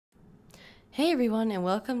Hey everyone, and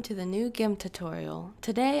welcome to the new GIMP tutorial.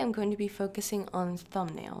 Today I'm going to be focusing on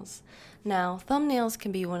thumbnails. Now, thumbnails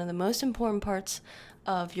can be one of the most important parts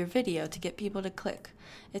of your video to get people to click.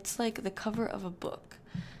 It's like the cover of a book.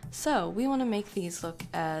 So we want to make these look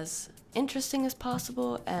as interesting as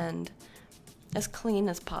possible and as clean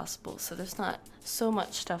as possible, so there's not so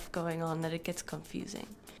much stuff going on that it gets confusing.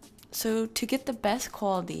 So to get the best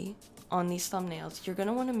quality on these thumbnails, you're going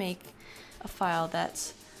to want to make a file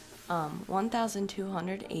that's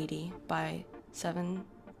 1280 by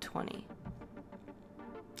 720.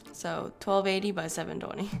 So 1280 by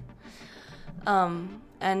 720.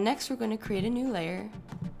 And next we're going to create a new layer.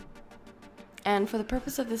 And for the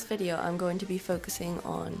purpose of this video, I'm going to be focusing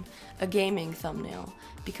on a gaming thumbnail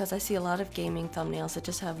because I see a lot of gaming thumbnails that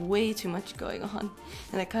just have way too much going on,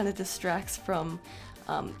 and it kind of distracts from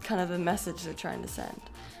kind of the message they're trying to send.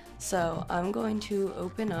 So I'm going to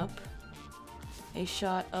open up a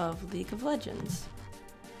shot of League of Legends.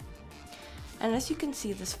 And as you can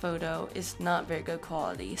see, this photo is not very good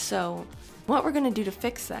quality. So what we're going to do to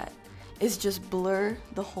fix that is just blur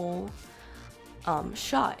the whole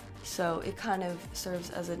shot. So it kind of serves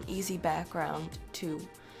as an easy background to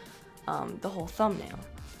the whole thumbnail.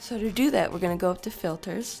 So to do that, we're going to go up to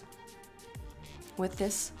Filters with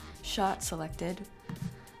this shot selected.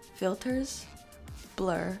 Filters,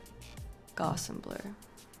 Blur, Gaussian Blur.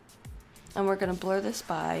 And we're going to blur this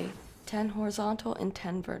by 10 horizontal and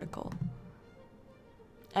 10 vertical.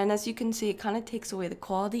 And as you can see, it kind of takes away the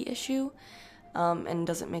quality issue and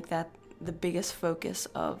doesn't make that the biggest focus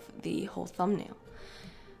of the whole thumbnail.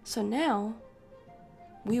 So now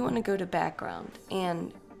we want to go to background,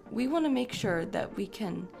 and we want to make sure that we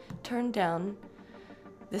can turn down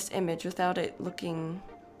this image without it looking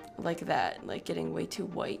like that, like getting way too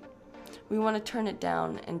white. We want to turn it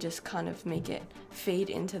down and just kind of make it fade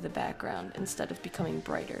into the background instead of becoming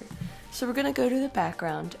brighter. So we're going to go to the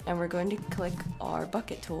background and we're going to click our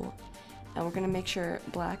bucket tool, and we're going to make sure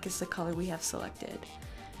black is the color we have selected.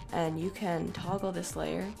 And you can toggle this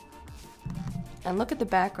layer and look at the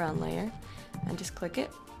background layer and just click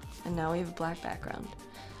it, and now we have a black background.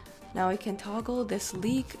 Now we can toggle this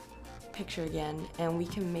League picture again, and we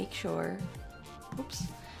can make sure,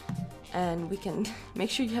 and we can make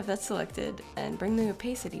sure you have that selected and bring the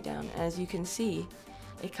opacity down. As you can see,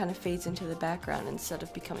 it kind of fades into the background instead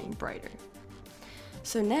of becoming brighter.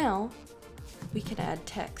 So now we can add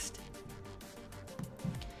text,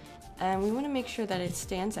 and we want to make sure that it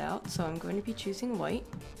stands out, so I'm going to be choosing white.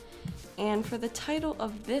 And for the title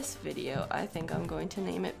of this video, I think I'm going to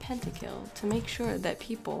name it Pentakill to make sure that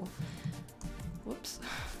people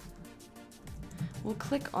will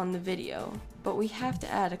click on the video. But we have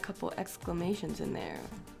to add a couple exclamations in there,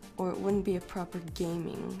 or it wouldn't be a proper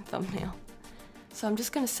gaming thumbnail. So I'm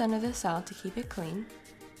just going to center this out to keep it clean.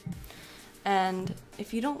 And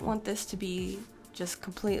if you don't want this to be just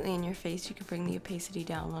completely in your face, you can bring the opacity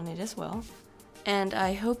down on it as well. And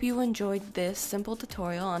I hope you enjoyed this simple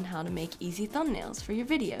tutorial on how to make easy thumbnails for your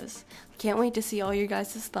videos. Can't wait to see all your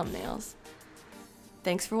guys' thumbnails.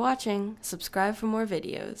 Thanks for watching, subscribe for more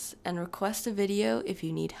videos, and request a video if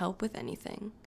you need help with anything.